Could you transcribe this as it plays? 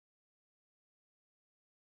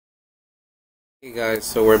Hey guys,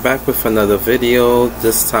 so we're back with another video.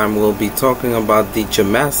 This time we'll be talking about the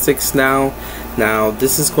gymnastics now. Now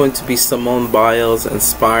this is going to be Simone Biles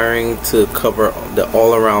inspiring to cover the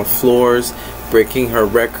all-around floors, breaking her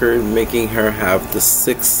record, making her have the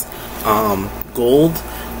 6th gold.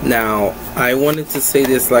 Now I wanted to say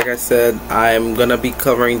this, like I said, I'm gonna be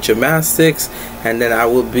covering gymnastics, and then I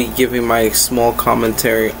will be giving my small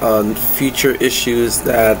commentary on future issues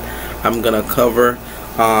that I'm gonna cover.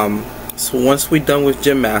 So once we're done with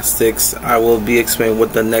gymnastics, I will be explaining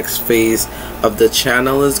what the next phase of the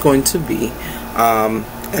channel is going to be,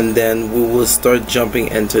 and then we will start jumping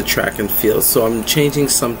into track and field. So I'm changing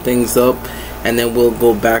some things up, and then we'll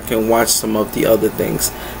go back and watch some of the other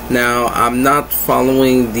things. Now I'm not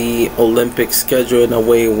following the Olympic schedule in a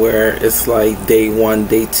way where it's like day 1,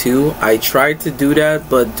 day 2. I tried to do that,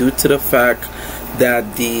 but due to the fact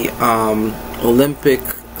that the Olympic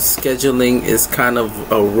scheduling is kind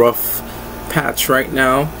of a rough patch right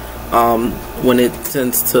now, when it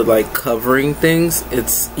tends to like covering things,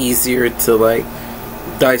 it's easier to like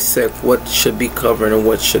dissect what should be covered and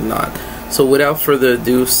what should not. So without further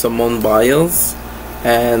ado, Simone Biles,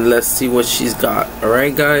 and let's see what she's got.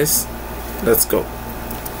 Alright guys, let's go.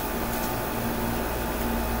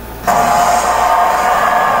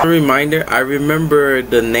 A reminder, I remember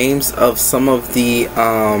the names of some of the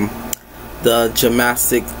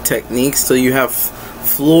gymnastic techniques. So you have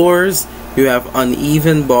floors, you have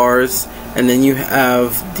uneven bars, and then you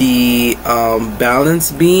have the balance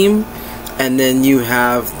beam, and then you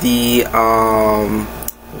have the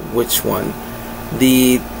which one?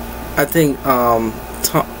 I think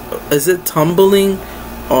is it tumbling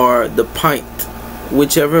or the pint?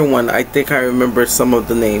 Whichever one. I think I remember some of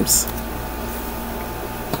the names.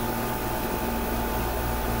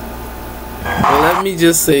 Well, let me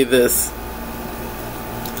just say this.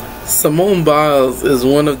 Simone Biles is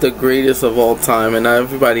one of the greatest of all time, and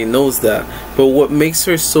everybody knows that. But what makes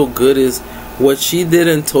her so good is what she did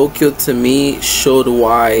in Tokyo. To me, showed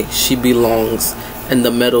why she belongs in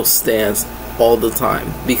the medal stands all the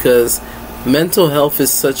time, because mental health is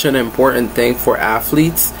such an important thing for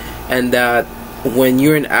athletes, and that when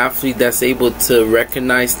you're an athlete that's able to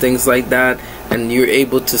recognize things like that, and you're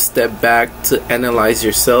able to step back to analyze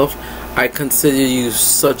yourself, I consider you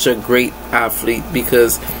such a great athlete,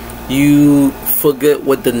 because you forget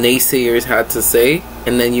what the naysayers had to say,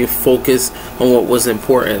 and then you focus on what was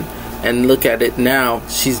important. And look at it now,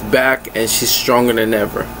 she's back and she's stronger than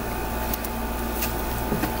ever.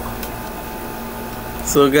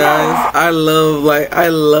 So guys, I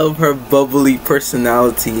love her bubbly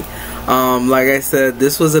personality. Like I said,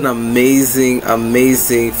 this was an amazing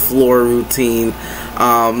floor routine.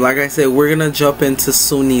 Like I said, we're gonna jump into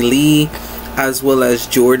Suni Lee as well as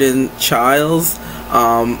Jordan Childs.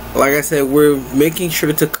 Like I said, we're making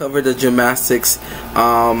sure to cover the gymnastics.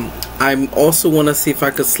 I also want to see if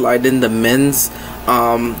I could slide in the men's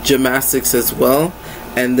gymnastics as well,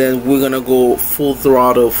 and then we're gonna go full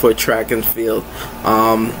throttle for track and field.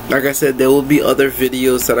 Like I said, there will be other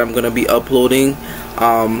videos that I'm gonna be uploading.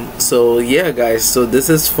 So yeah guys, so this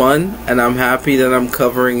is fun, and I'm happy that I'm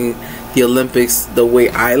covering the Olympics the way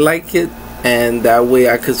I like it, and that way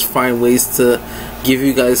I could find ways to give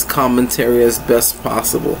you guys commentary as best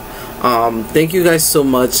possible. Thank you guys so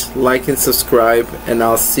much. Like and subscribe, and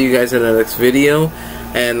I'll see you guys in the next video.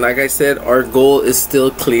 And like I said, our goal is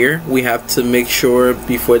still clear. We have to make sure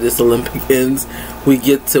before this Olympic ends we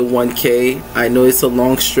get to 1K. I know it's a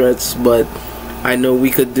long stretch, but I know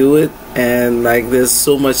we could do it, and like there's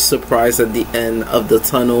so much surprise at the end of the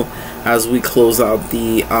tunnel as we close out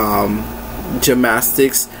the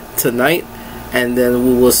gymnastics tonight, and then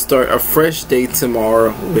we will start a fresh day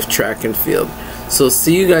tomorrow with track and field. So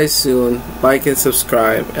see you guys soon. Like and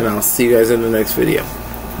subscribe, and I'll see you guys in the next video.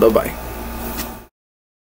 Bye bye.